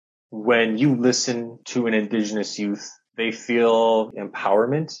when you listen to an Indigenous youth, they feel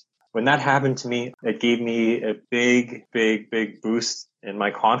empowerment. When that happened to me, it gave me a big boost in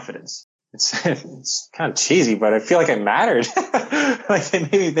my confidence. It's kind of cheesy, but I feel like I mattered. Like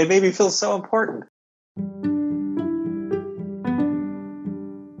they made me feel so important.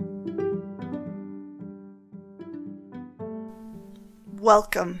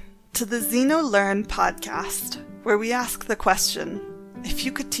 Welcome to the Xeno Learn podcast, where we ask the question, if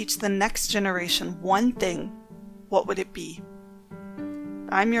you could teach the next generation one thing, what would it be?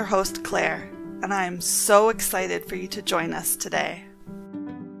 I'm your host, Claire, and I am so excited for you to join us today.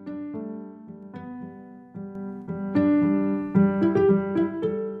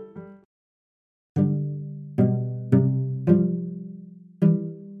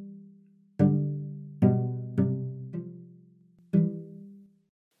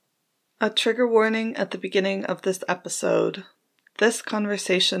 A trigger warning at the beginning of this episode. This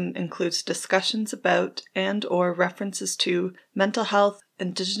conversation includes discussions about and/or references to mental health,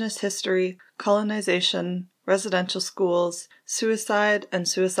 Indigenous history, colonization, residential schools, suicide, and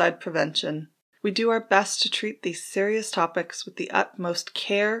suicide prevention. We do our best to treat these serious topics with the utmost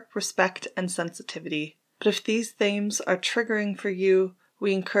care, respect, and sensitivity. But if these themes are triggering for you,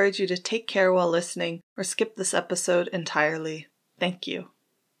 we encourage you to take care while listening or skip this episode entirely. Thank you.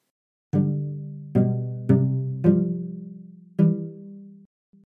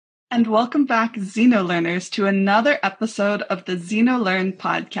 And welcome back, Xeno Learners, to another episode of the Xeno Learn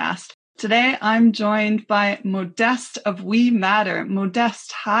podcast. Today, I'm joined by Modeste of We Matter.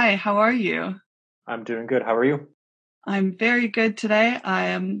 Modeste, hi, how are you? I'm doing good. How are you? I'm very good today. I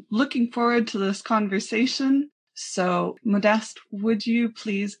am looking forward to this conversation. So, Modeste, would you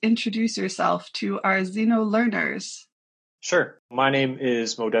please introduce yourself to our Xeno Learners? Sure. My name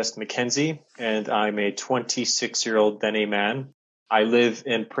is Modeste McKenzie, and I'm a 26-year-old Dene man. I live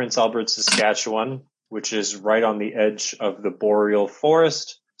in Prince Albert, Saskatchewan, which is right on the edge of the boreal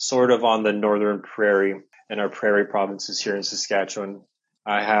forest, sort of on the northern prairie in our prairie provinces here in Saskatchewan.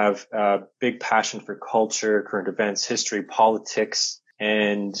 I have a big passion for culture, current events, history, politics,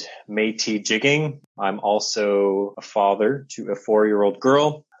 and Métis jigging. I'm also a father to a 4-year-old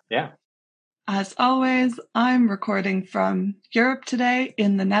girl. Yeah. As always, I'm recording from Europe today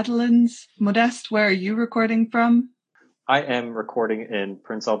in the Netherlands. Modeste, where are you recording from? I am recording in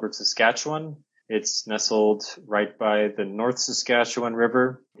Prince Albert, Saskatchewan. It's nestled right by the North Saskatchewan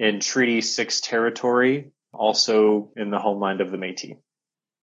River in Treaty 6 territory, also in the homeland of the Métis.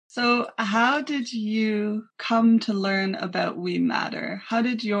 So how did you come to learn about We Matter? How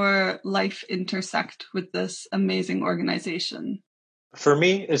did your life intersect with this amazing organization? For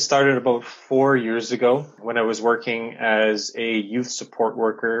me, it started about 4 years ago when I was working as a youth support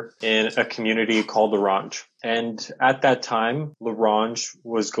worker in a community called L'Orange. And at that time, L'Orange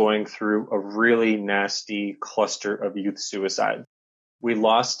was going through a really nasty cluster of youth suicide. We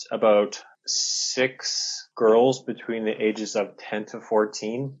lost about 6 girls between the ages of 10 to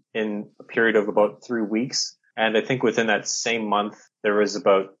 14 in a period of about 3 weeks. And I think within that same month, there was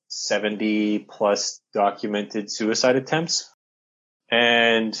about 70 plus documented suicide attempts.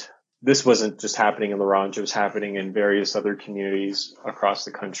 And this wasn't just happening in L'Orange, it was happening in various other communities across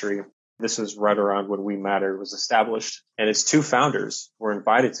the country. This was right around when We Matter was established. And its 2 founders were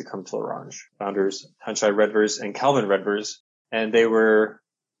invited to come to L'Orange, founders Tanchai Redvers and Calvin Redvers. And they were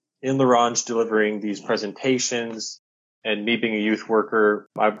in L'Orange delivering these presentations. And me being a youth worker,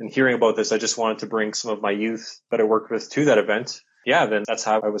 I've been hearing about this. I just wanted to bring some of my youth that I worked with to that event. Yeah, then that's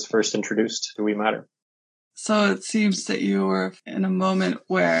how I was first introduced to We Matter. So it seems that you were in a moment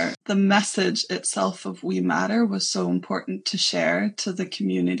where the message itself of We Matter was so important to share to the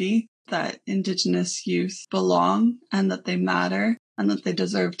community, that Indigenous youth belong and that they matter and that they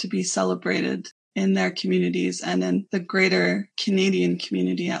deserve to be celebrated in their communities and in the greater Canadian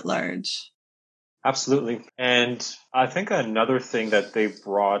community at large. Absolutely. And I think another thing that they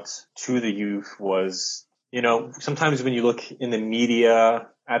brought to the youth was, sometimes when you look in the media,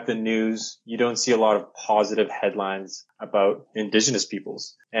 at the news, you don't see a lot of positive headlines about Indigenous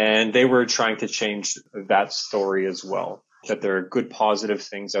peoples. And they were trying to change that story as well, that there are good positive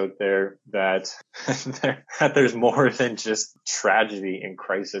things out there, that there's more than just tragedy and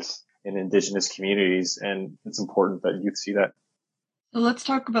crisis in Indigenous communities. And it's important that youth see that. So let's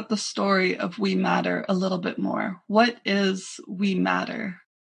talk about the story of We Matter a little bit more. What is We Matter?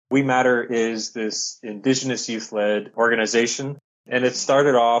 We Matter is this Indigenous youth-led organization. And it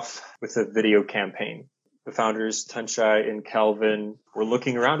started off with a video campaign. The founders, Tanchai and Calvin, were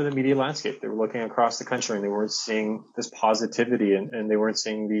looking around in the media landscape. They were looking across the country and they weren't seeing this positivity and they weren't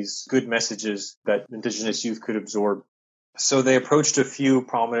seeing these good messages that Indigenous youth could absorb. So they approached a few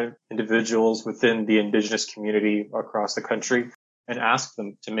prominent individuals within the Indigenous community across the country and asked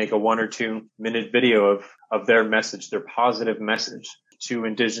them to make a 1 or 2 minute video of their message, their positive message to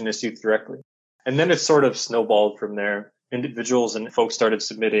Indigenous youth directly. And then it sort of snowballed from there. Individuals and folks started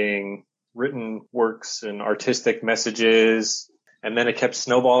submitting written works and artistic messages. And then it kept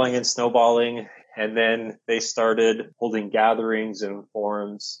snowballing and snowballing. And then they started holding gatherings and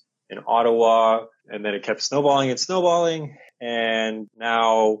forums in Ottawa. And then it kept snowballing and snowballing. And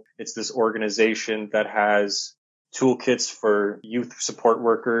now it's this organization that has toolkits for youth support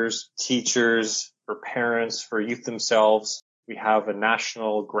workers, teachers, for parents, for youth themselves. We have a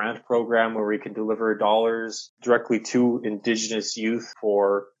national grant program where we can deliver dollars directly to Indigenous youth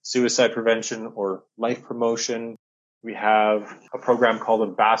for suicide prevention or life promotion. We have a program called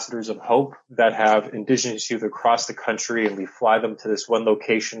Ambassadors of Hope that have Indigenous youth across the country, and we fly them to this one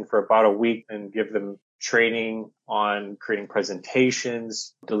location for about a week and give them training on creating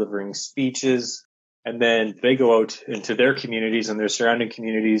presentations, delivering speeches. And then they go out into their communities and their surrounding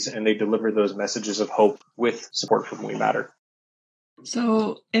communities, and they deliver those messages of hope with support from We Matter.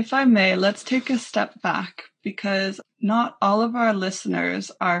 So, if I may, let's take a step back, because not all of our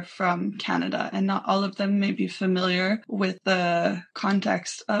listeners are from Canada and not all of them may be familiar with the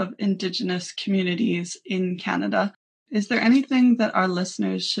context of Indigenous communities in Canada. Is there anything that our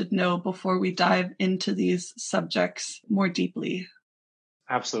listeners should know before we dive into these subjects more deeply?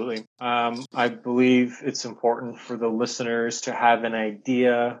 Absolutely. I believe it's important for the listeners to have an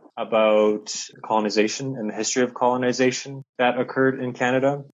idea about colonization and the history of colonization that occurred in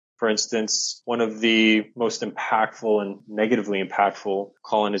Canada. For instance, one of the most impactful and negatively impactful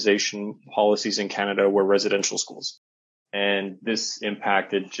colonization policies in Canada were residential schools. And this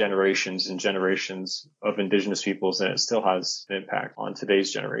impacted generations and generations of Indigenous peoples, and it still has an impact on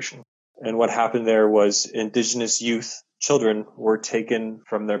today's generation. And what happened there was Indigenous youth children were taken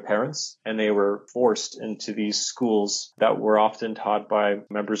from their parents and they were forced into these schools that were often taught by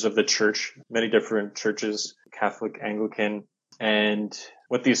members of the church, many different churches, Catholic, Anglican. And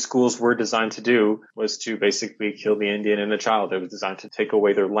what these schools were designed to do was to basically kill the Indian and the child. It was designed to take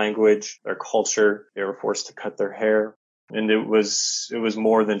away their language, their culture. They were forced to cut their hair. And it was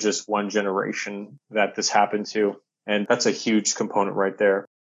more than just one generation that this happened to. And that's a huge component right there.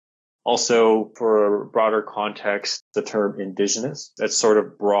 Also, for a broader context, the term Indigenous, that's sort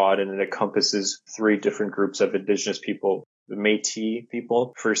of broad and it encompasses 3 different groups of Indigenous people: the Métis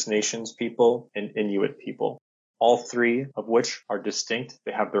people, First Nations people, and Inuit people. All 3 of which are distinct.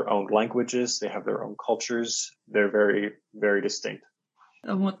 They have their own languages, they have their own cultures. They're very, very distinct.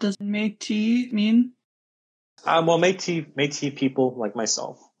 And what does Métis mean? Well, Métis people like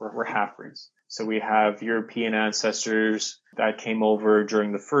myself, we're half-breeds. So we have European ancestors that came over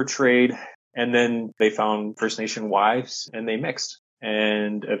during the fur trade, and then they found First Nation wives and they mixed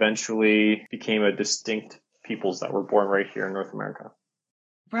and eventually became a distinct peoples that were born right here in North America.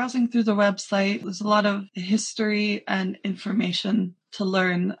 Browsing through the website, there's a lot of history and information to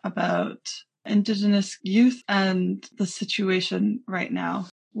learn about Indigenous youth and the situation right now.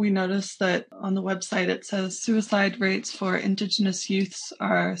 We noticed that on the website it says suicide rates for Indigenous youths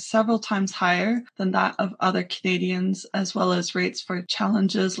are several times higher than that of other Canadians, as well as rates for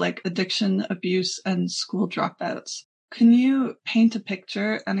challenges like addiction, abuse, and school dropouts. Can you paint a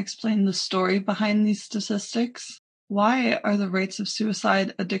picture and explain the story behind these statistics? Why are the rates of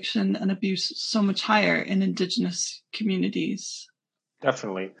suicide, addiction, and abuse so much higher in Indigenous communities?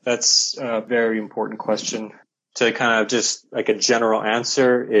 Definitely. That's a very important question. To kind of just like a general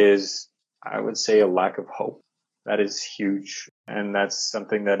answer is, I would say, a lack of hope. That is huge. And that's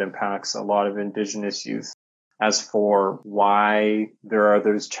something that impacts a lot of Indigenous youth. As for why there are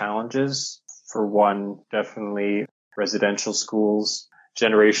those challenges, for one, definitely residential schools,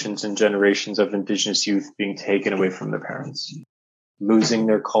 generations and generations of Indigenous youth being taken away from their parents, losing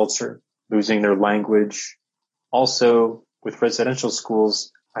their culture, losing their language. Also, with residential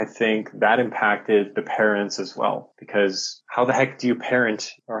schools, I think that impacted the parents as well, because how the heck do you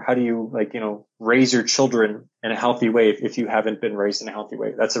parent, or how do you raise your children in a healthy way if you haven't been raised in a healthy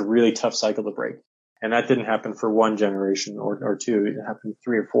way? That's a really tough cycle to break. And that didn't happen for one generation or 2. It happened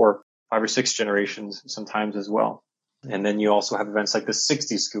 3 or 4, 5 or 6 generations sometimes as well. And then you also have events like the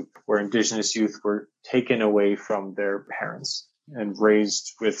 60s scoop, where Indigenous youth were taken away from their parents and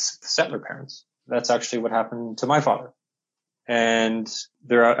raised with settler parents. That's actually what happened to my father. And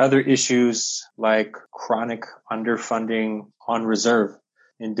there are other issues like chronic underfunding on reserve.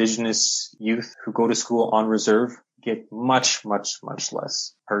 Indigenous youth who go to school on reserve get much, much, much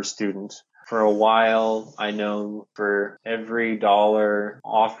less per student. For a while, I know for every $1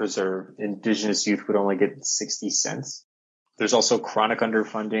 off reserve, Indigenous youth would only get 60 cents. There's also chronic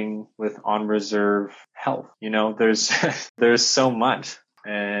underfunding with on-reserve health. There's there's so much.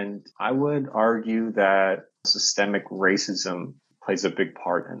 And I would argue that systemic racism plays a big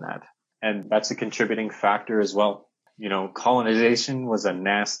part in that. And that's a contributing factor as well. Colonization was a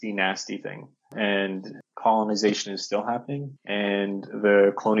nasty, nasty thing. And colonization is still happening. And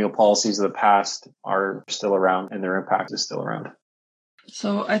the colonial policies of the past are still around, and their impact is still around.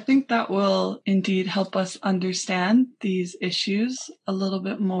 So I think that will indeed help us understand these issues a little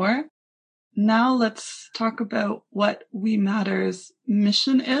bit more. Now let's talk about what We Matter's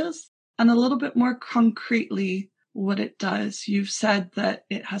mission is, and a little bit more concretely what it does. You've said that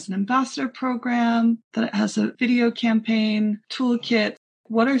it has an ambassador program, that it has a video campaign, toolkit.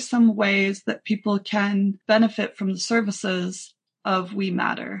 What are some ways that people can benefit from the services of We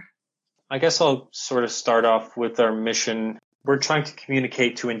Matter? I guess I'll sort of start off with our mission. We're trying to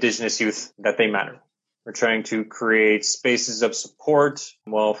communicate to Indigenous youth that they matter. We're trying to create spaces of support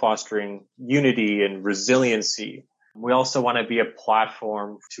while fostering unity and resiliency. We also want to be a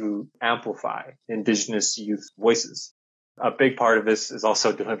platform to amplify Indigenous youth voices. A big part of this is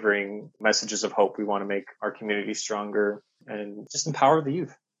also delivering messages of hope. We want to make our community stronger and just empower the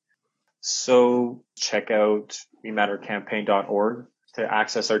youth. So check out wemattercampaign.org to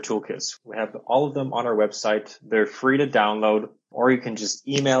access our toolkits. We have all of them on our website. They're free to download, or you can just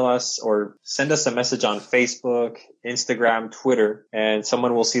email us or send us a message on Facebook, Instagram, Twitter, and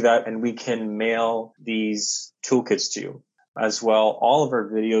someone will see that and we can mail these toolkits to you. As well, all of our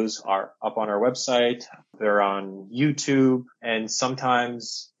videos are up on our website. They're on YouTube, and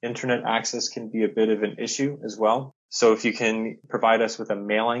sometimes internet access can be a bit of an issue as well. So if you can provide us with a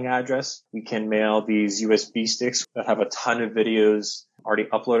mailing address, we can mail these USB sticks that have a ton of videos already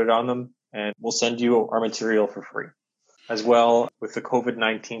uploaded on them, and we'll send you our material for free. As well, with the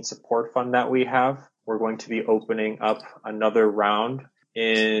COVID-19 support fund that we have, we're going to be opening up another round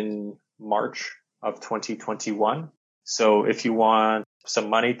in March of 2021. So if you want some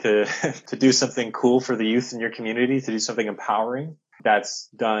money to do something cool for the youth in your community, to do something empowering, that's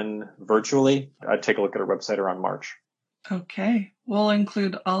done virtually. Take a look at our website around March. Okay. We'll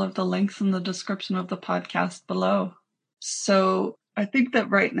include all of the links in the description of the podcast below. So I think that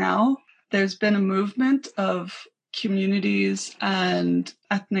right now there's been a movement of communities and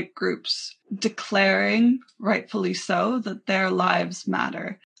ethnic groups declaring, rightfully so, that their lives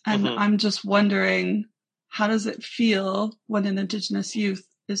matter. And I'm just wondering, how does it feel when an Indigenous youth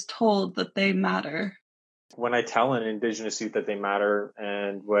is told that they matter? When I tell an Indigenous youth that they matter,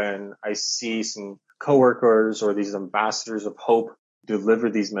 and when I see some coworkers or these ambassadors of hope deliver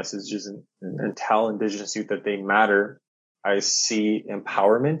these messages and tell Indigenous youth that they matter, I see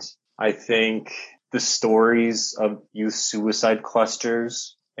empowerment. I think the stories of youth suicide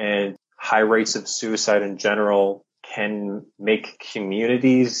clusters and high rates of suicide in general can make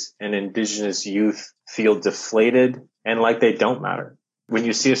communities and Indigenous youth feel deflated and like they don't matter. When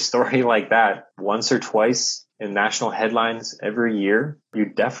you see a story like that once or twice in national headlines every year, you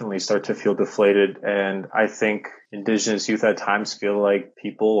definitely start to feel deflated. And I think Indigenous youth at times feel like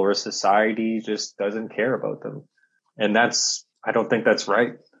people or society just doesn't care about them. And I don't think that's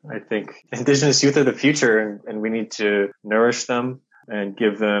right. I think Indigenous youth are the future, and we need to nourish them and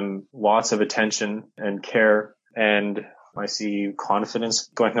give them lots of attention and care. And I see confidence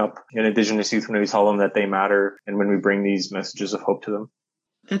going up in Indigenous youth when we tell them that they matter and when we bring these messages of hope to them.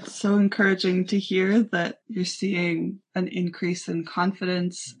 It's so encouraging to hear that you're seeing an increase in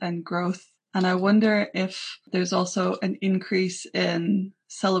confidence and growth. And I wonder if there's also an increase in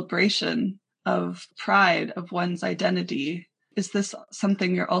celebration of pride of one's identity. Is this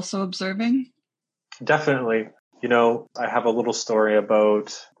something you're also observing? Definitely. I have a little story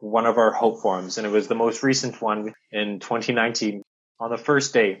about one of our Hope Forums, and it was the most recent one in 2019. On the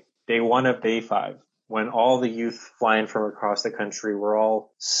first day, day one of day 5, when all the youth flying from across the country were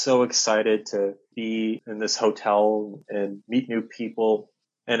all so excited to be in this hotel and meet new people.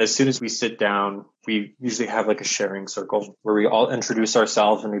 And as soon as we sit down, we usually have like a sharing circle where we all introduce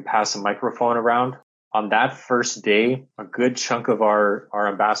ourselves and we pass a microphone around. On that first day, a good chunk of our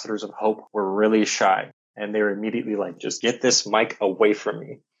ambassadors of hope were really shy. And they were immediately like, just get this mic away from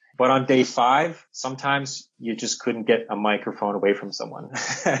me. But on day 5, sometimes you just couldn't get a microphone away from someone,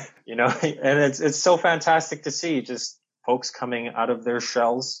 and it's so fantastic to see just folks coming out of their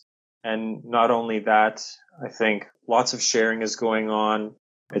shells. And not only that, I think lots of sharing is going on.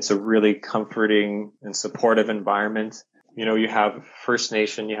 It's a really comforting and supportive environment. You have First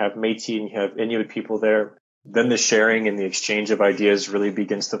Nation, you have Métis, and you have Inuit people there. Then the sharing and the exchange of ideas really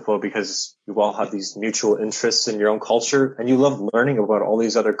begins to flow because you all have these mutual interests in your own culture, and you love learning about all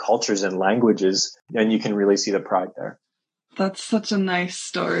these other cultures and languages, and you can really see the pride there. That's such a nice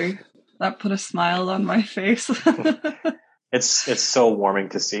story. That put a smile on my face. It's so warming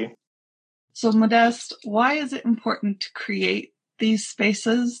to see. So, Modeste, why is it important to create these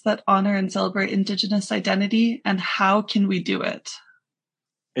spaces that honor and celebrate Indigenous identity, and how can we do it?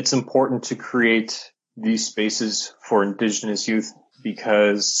 It's important to create these spaces for Indigenous youth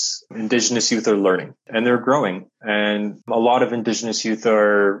because Indigenous youth are learning and they're growing. And a lot of Indigenous youth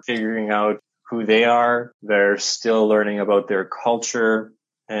are figuring out who they are. They're still learning about their culture.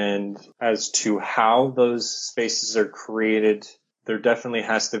 And as to how those spaces are created, there definitely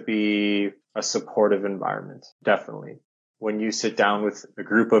has to be a supportive environment. Definitely. When you sit down with a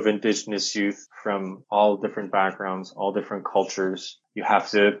group of Indigenous youth from all different backgrounds, all different cultures, you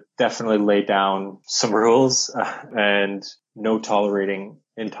have to definitely lay down some rules and no tolerating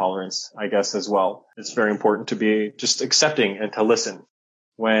intolerance, I guess, as well. It's very important to be just accepting and to listen.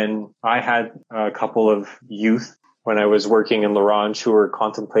 When I had a couple of youth when I was working in L'Orange who were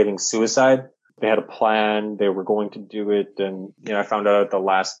contemplating suicide, they had a plan. They were going to do it. And, I found out at the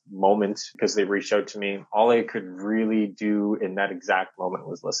last moment because they reached out to me. All I could really do in that exact moment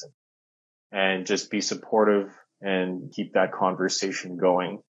was listen and just be supportive and keep that conversation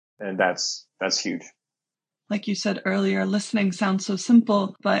going. And that's huge. Like you said earlier, listening sounds so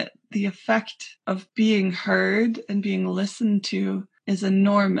simple, but the effect of being heard and being listened to is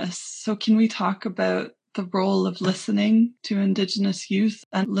enormous. So can we talk about the role of listening to Indigenous youth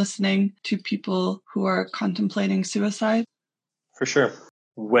and listening to people who are contemplating suicide? For sure.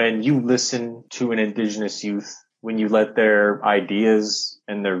 When you listen to an Indigenous youth, when you let their ideas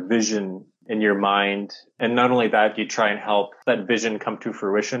and their vision in your mind, and not only that, you try and help that vision come to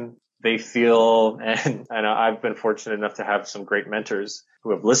fruition, they feel, and I've been fortunate enough to have some great mentors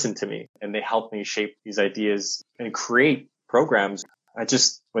who have listened to me and they help me shape these ideas and create programs.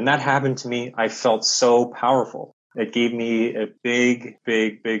 When that happened to me, I felt so powerful. It gave me a big,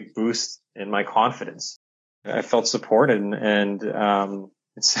 big, big boost in my confidence. I felt supported and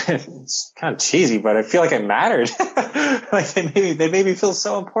it's kind of cheesy, but I feel like I mattered. Like they made me feel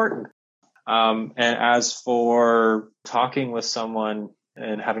so important. And as for talking with someone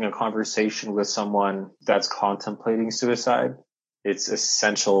and having a conversation with someone that's contemplating suicide, it's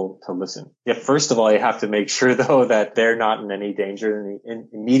essential to listen. Yeah, first of all, you have to make sure though that they're not in any danger, in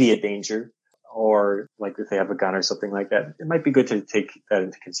immediate danger, or like if they have a gun or something like that. It might be good to take that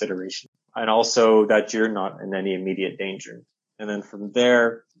into consideration. And also that you're not in any immediate danger. And then from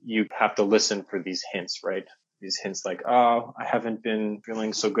there, you have to listen for these hints, right? These hints like, oh, I haven't been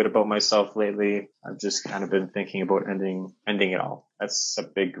feeling so good about myself lately. I've just kind of been thinking about ending it all. That's a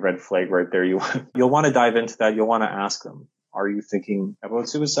big red flag right there. You'll want to dive into that. You'll want to ask them, are you thinking about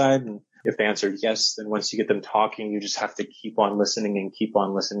suicide? And if they answered yes, then once you get them talking, you just have to keep on listening and keep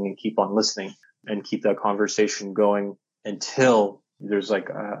on listening and keep on listening and keep that conversation going until there's like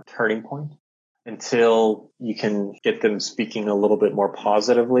a turning point, until you can get them speaking a little bit more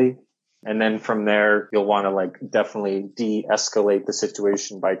positively. And then from there, you'll want to like definitely de-escalate the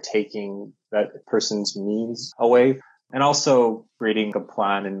situation by taking that person's needs away and also creating a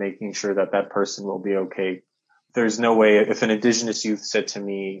plan and making sure that that person will be okay. There's no way, if an Indigenous youth said to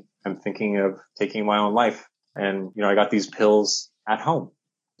me, I'm thinking of taking my own life and, I got these pills at home.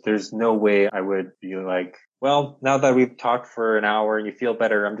 There's no way I would be like, well, now that we've talked for an hour and you feel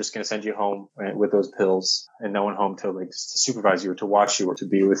better, I'm just going to send you home with those pills and no one home to supervise you or to watch you or to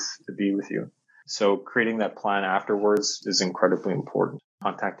be with you. So creating that plan afterwards is incredibly important.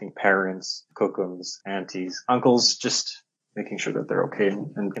 Contacting parents, cookums, aunties, uncles, just making sure that they're okay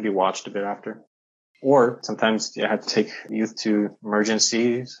and can be watched a bit after. Or sometimes you have to take youth to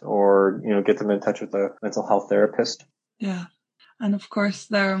emergencies or, get them in touch with a mental health therapist. Yeah. And of course,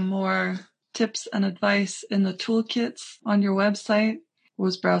 there are more tips and advice in the toolkits on your website. I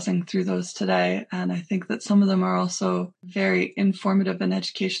was browsing through those today, and I think that some of them are also very informative and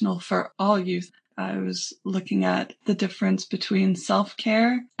educational for all youth. I was looking at the difference between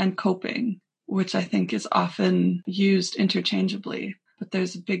self-care and coping, which I think is often used interchangeably. But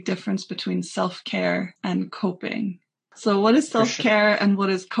there's a big difference between self-care and coping. So what is self-care and what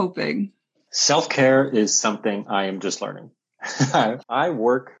is coping? Self-care is something I am just learning. I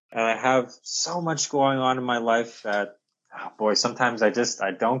work and I have so much going on in my life that, sometimes I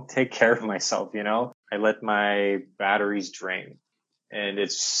don't take care of myself, I let my batteries drain. And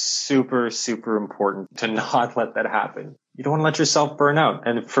it's super, super important to not let that happen. You don't want to let yourself burn out.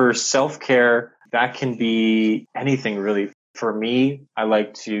 And for self-care, that can be anything really. For me, I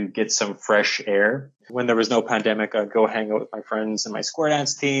like to get some fresh air. When there was no pandemic, I'd go hang out with my friends and my square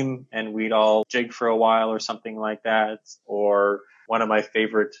dance team and we'd all jig for a while or something like that. Or One of my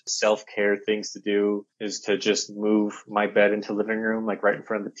favorite self-care things to do is to just move my bed into the living room, like right in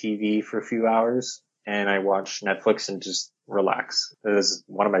front of the TV for a few hours. And I watch Netflix and just relax. It is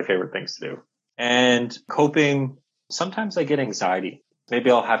one of my favorite things to do. And coping, sometimes I get anxiety.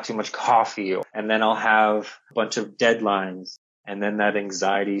 Maybe I'll have too much coffee and then I'll have a bunch of deadlines. And then that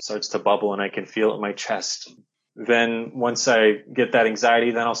anxiety starts to bubble and I can feel it in my chest. Then once I get that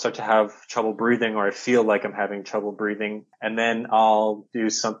anxiety, then I'll start to have trouble breathing, or I feel like I'm having trouble breathing. And then I'll do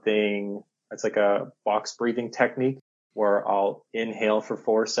something that's like a box breathing technique where I'll inhale for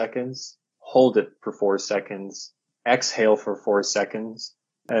 4 seconds, hold it for 4 seconds, exhale for 4 seconds,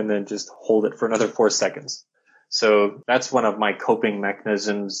 and then just hold it for another 4 seconds. So that's one of my coping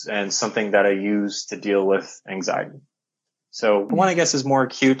mechanisms and something that I use to deal with anxiety. So one, I guess, is more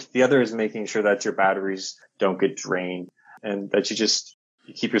acute. The other is making sure that your batteries don't get drained and that you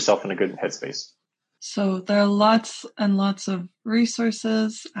keep yourself in a good headspace. So there are lots and lots of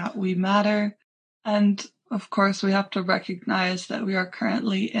resources at We Matter. And of course, we have to recognize that we are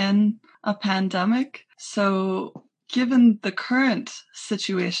currently in a pandemic. So given the current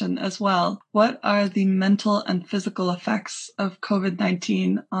situation as well, what are the mental and physical effects of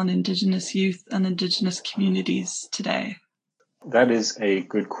COVID-19 on Indigenous youth and Indigenous communities today? That is a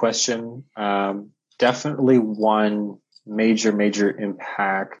good question. Definitely one major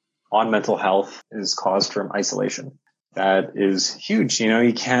impact on mental health is caused from isolation. That is huge.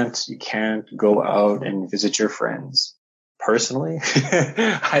 You can't go out and visit your friends. Personally,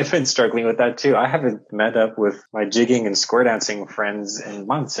 I've been struggling with that too. I haven't met up with my jigging and square dancing friends in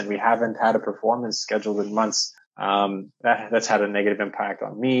months, and we haven't had a performance scheduled in months. That's had a negative impact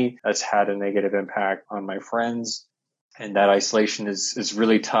on me. That's had a negative impact on my friends. And that isolation is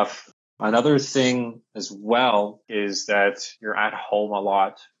really tough. Another thing as well is that you're at home a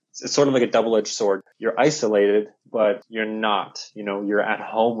lot. It's sort of like a double-edged sword. You're isolated, but you're not. You're at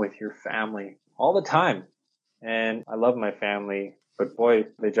home with your family all the time. And I love my family, but boy,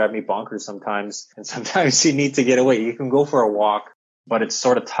 they drive me bonkers sometimes. And sometimes you need to get away. You can go for a walk, but it's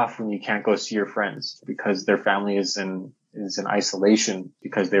sort of tough when you can't go see your friends because their family is in isolation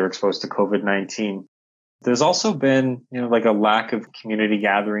because they were exposed to COVID-19. There's also been, like a lack of community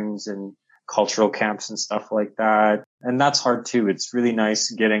gatherings and cultural camps and stuff like that. And that's hard too. It's really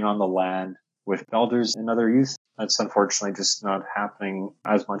nice getting on the land with elders and other youth. That's unfortunately just not happening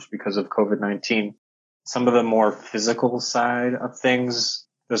as much because of COVID-19. Some of the more physical side of things,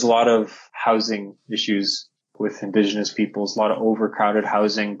 there's a lot of housing issues with Indigenous peoples, a lot of overcrowded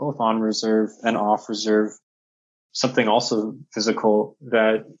housing, both on reserve and off reserve. Something also physical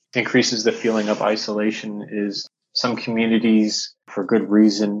that increases the feeling of isolation is some communities, for good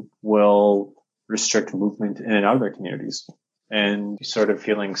reason, will restrict movement in and out of their communities. And sort of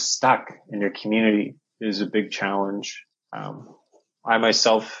feeling stuck in your community is a big challenge. I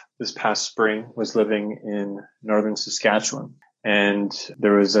myself, this past spring, was living in northern Saskatchewan, and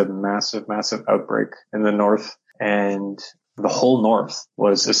there was a massive outbreak in the north, and the whole north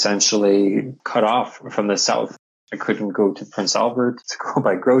was essentially cut off from the south. I couldn't go to Prince Albert to go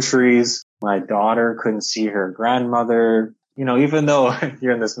buy groceries. My daughter couldn't see her grandmother. Even though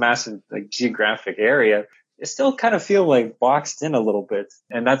you're in this massive geographic area, you still kind of feel like boxed in a little bit.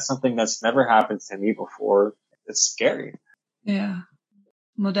 And that's something that's never happened to me before. It's scary. Yeah.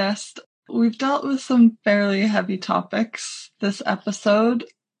 Modeste, we've dealt with some fairly heavy topics this episode,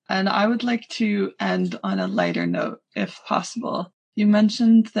 and I would like to end on a lighter note, if possible. You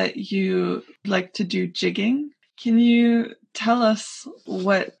mentioned that you like to do jigging. Can you tell us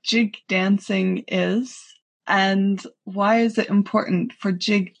what jig dancing is, and why is it important for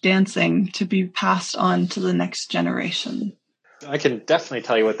jig dancing to be passed on to the next generation? I can definitely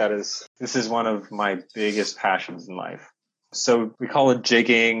tell you what that is. This is one of my biggest passions in life. So we call it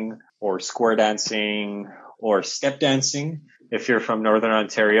jigging or square dancing or step dancing. If you're from Northern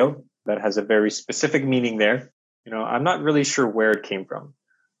Ontario, that has a very specific meaning there. I'm not really sure where it came from.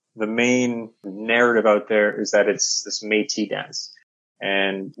 The main narrative out there is that it's this Métis dance.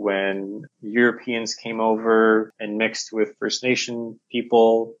 And when Europeans came over and mixed with First Nation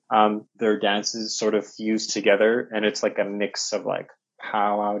people, their dances sort of fused together. And it's like a mix of like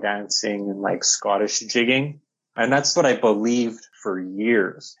powwow dancing and like Scottish jigging. And that's what I believed for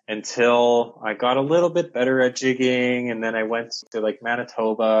years until I got a little bit better at jigging. And then I went to like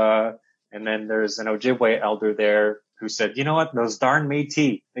Manitoba, and then there's an Ojibwe elder there who said, you know what, those darn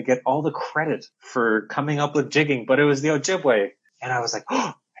Métis, they get all the credit for coming up with jigging, but it was the Ojibwe. And I was like,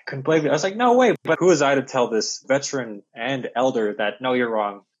 oh, I couldn't believe it. I was like, no way. But who was I to tell this veteran and elder that, no, you're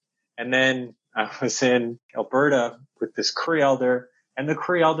wrong. And then I was in Alberta with this Cree elder, And the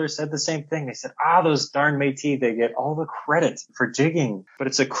Cree elders said the same thing. They said, those darn Métis, they get all the credit for jigging, but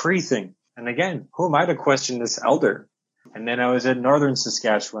it's a Cree thing. And again, who am I to question this elder? And then I was in northern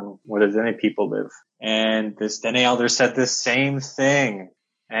Saskatchewan where the Dene people live. And this Dene elder said the same thing.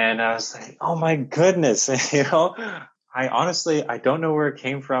 And I was like, oh my goodness. I honestly don't know where it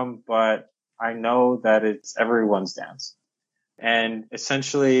came from, but I know that it's everyone's dance. And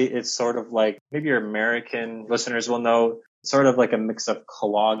essentially it's sort of like, maybe your American listeners will know, sort of like a mix of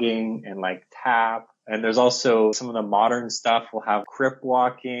clogging and like tap. And there's also some of the modern stuff will have crip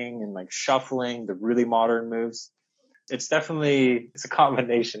walking and like shuffling, the really modern moves. It's a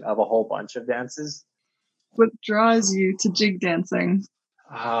combination of a whole bunch of dances. What draws you to jig dancing?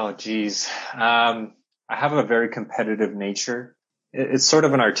 Oh, geez. I have a very competitive nature. It's sort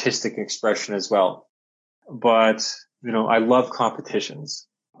of an artistic expression as well. But, I love competitions.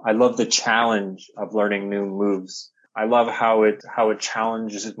 I love the challenge of learning new moves. I love how it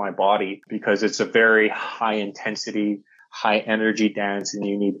challenges my body because it's a very high intensity, high energy dance and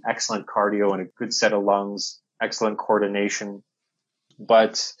you need excellent cardio and a good set of lungs, excellent coordination.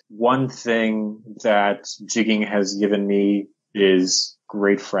 But one thing that jigging has given me is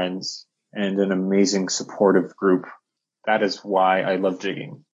great friends and an amazing supportive group. That is why I love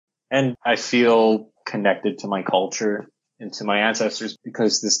jigging. And I feel connected to my culture and to my ancestors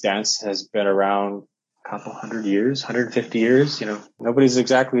because this dance has been around a couple 100 years, 150 years. Nobody's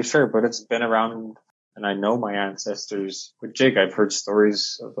exactly sure, but it's been around. And I know my ancestors would jig. I've heard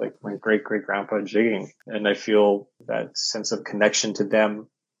stories of like my great great grandpa jigging, and I feel that sense of connection to them.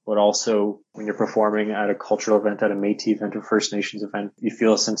 But also when you're performing at a cultural event, at a Métis event or First Nations event, you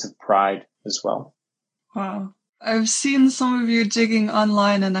feel a sense of pride as well. Wow. I've seen some of your jigging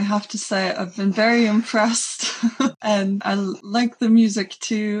online and I have to say I've been very impressed and I like the music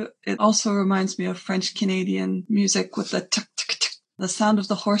too. It also reminds me of French Canadian music with the tuk tuk tuk, the sound of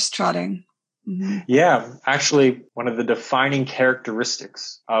the horse trotting. Mm-hmm. Yeah, actually one of the defining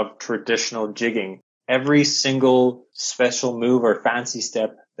characteristics of traditional jigging, every single special move or fancy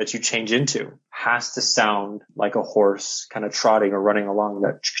step that you change into has to sound like a horse kind of trotting or running along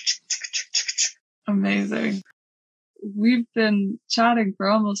that. Amazing. We've been chatting for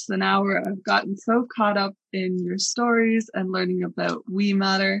almost an hour. I've gotten so caught up in your stories and learning about We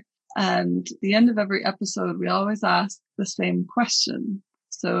Matter. And at the end of every episode, we always ask the same question.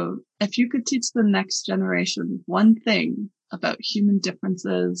 So if you could teach the next generation one thing about human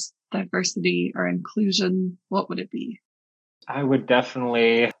differences, diversity, or inclusion, what would it be? I would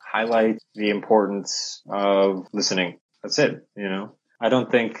definitely highlight the importance of listening. That's it. I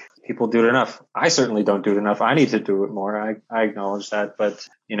don't think people do it enough. I certainly don't do it enough. I need to do it more. I acknowledge that. But,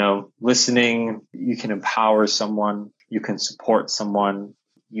 listening, you can empower someone. You can support someone.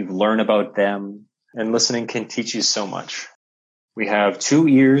 You learn about them. And listening can teach you so much. We have 2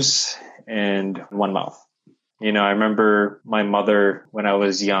 ears and 1 mouth. I remember my mother when I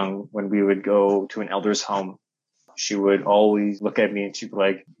was young, when we would go to an elder's home, she would always look at me and she'd be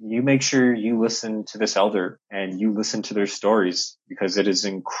like, you make sure you listen to this elder and you listen to their stories because it is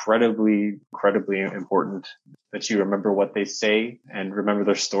incredibly, incredibly important that you remember what they say and remember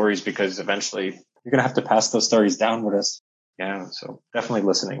their stories because eventually you're going to have to pass those stories down with us. Yeah. So definitely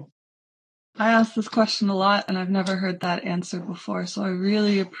listening. I ask this question a lot and I've never heard that answer before. So I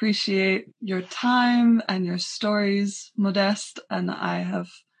really appreciate your time and your stories, Modeste. And I have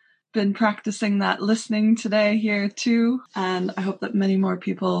been practicing that listening today here too. And I hope that many more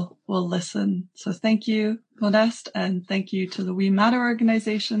people will listen. So thank you, Modeste. And thank you to the We Matter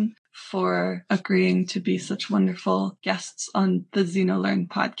organization for agreeing to be such wonderful guests on the XenoLearn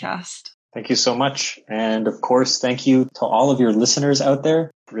podcast. Thank you so much. And of course, thank you to all of your listeners out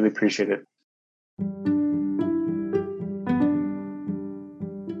there. Really appreciate it.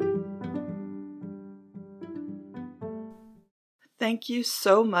 Thank you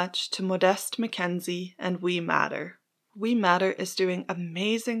so much to Modeste McKenzie and We Matter. We Matter is doing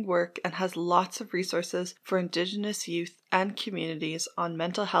amazing work and has lots of resources for Indigenous youth and communities on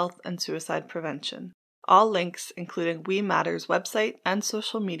mental health and suicide prevention. All links, including We Matter's website and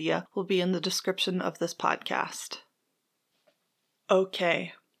social media, will be in the description of this podcast.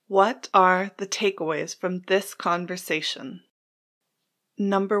 Okay, what are the takeaways from this conversation?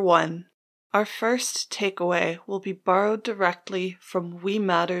 Number 1. Our first takeaway will be borrowed directly from We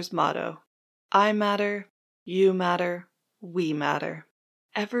Matter's motto. I matter, you matter, we matter.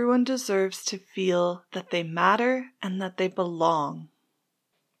 Everyone deserves to feel that they matter and that they belong.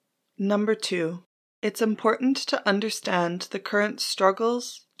 Number 2. It's important to understand the current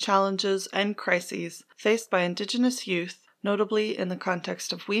struggles, challenges, and crises faced by Indigenous youth, notably in the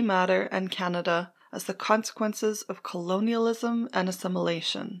context of We Matter and Canada, as the consequences of colonialism and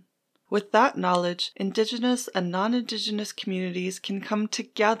assimilation. With that knowledge, Indigenous and non-Indigenous communities can come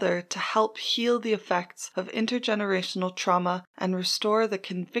together to help heal the effects of intergenerational trauma and restore the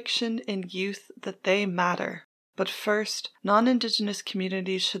conviction in youth that they matter. But first, non-Indigenous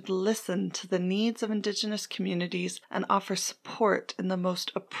communities should listen to the needs of Indigenous communities and offer support in the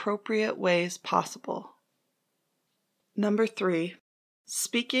most appropriate ways possible. Number 3.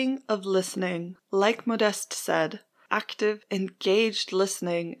 Speaking of listening, like Modeste said, active, engaged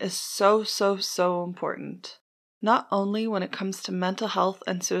listening is so important. Not only when it comes to mental health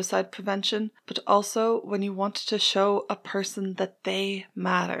and suicide prevention, but also when you want to show a person that they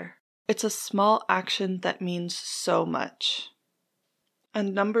matter. It's a small action that means so much.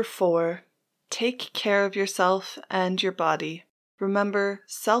 And number 4, take care of yourself and your body. Remember,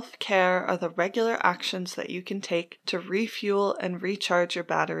 self-care are the regular actions that you can take to refuel and recharge your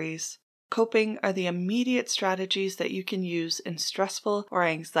batteries. Coping are the immediate strategies that you can use in stressful or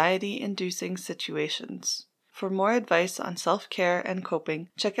anxiety-inducing situations. For more advice on self-care and coping,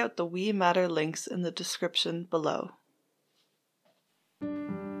 check out the We Matter links in the description below.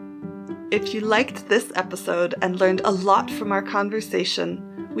 If you liked this episode and learned a lot from our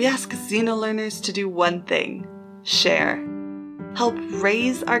conversation, we ask Xeno learners to do one thing: share. Help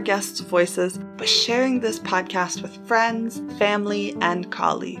raise our guests' voices by sharing this podcast with friends, family, and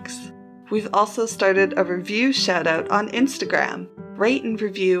colleagues. We've also started a review shout-out on Instagram. Rate and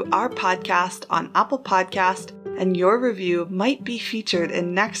review our podcast on Apple Podcast, and your review might be featured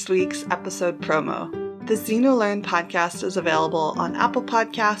in next week's episode promo. The Xeno Learn podcast is available on Apple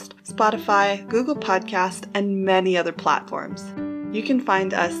Podcast, Spotify, Google Podcast, and many other platforms. You can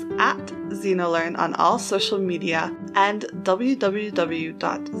find us at XenoLearn on all social media and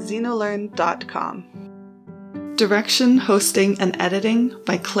www.xenolearn.com. Direction, hosting, and editing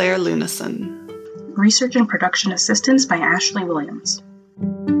by Claire Lunison. Research and production assistance by Ashley Williams.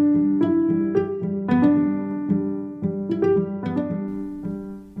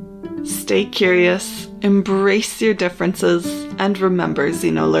 Stay curious, embrace your differences, and remember,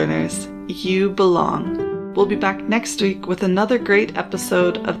 Xeno learners, you belong. We'll be back next week with another great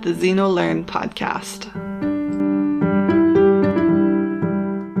episode of the Xeno Learn podcast.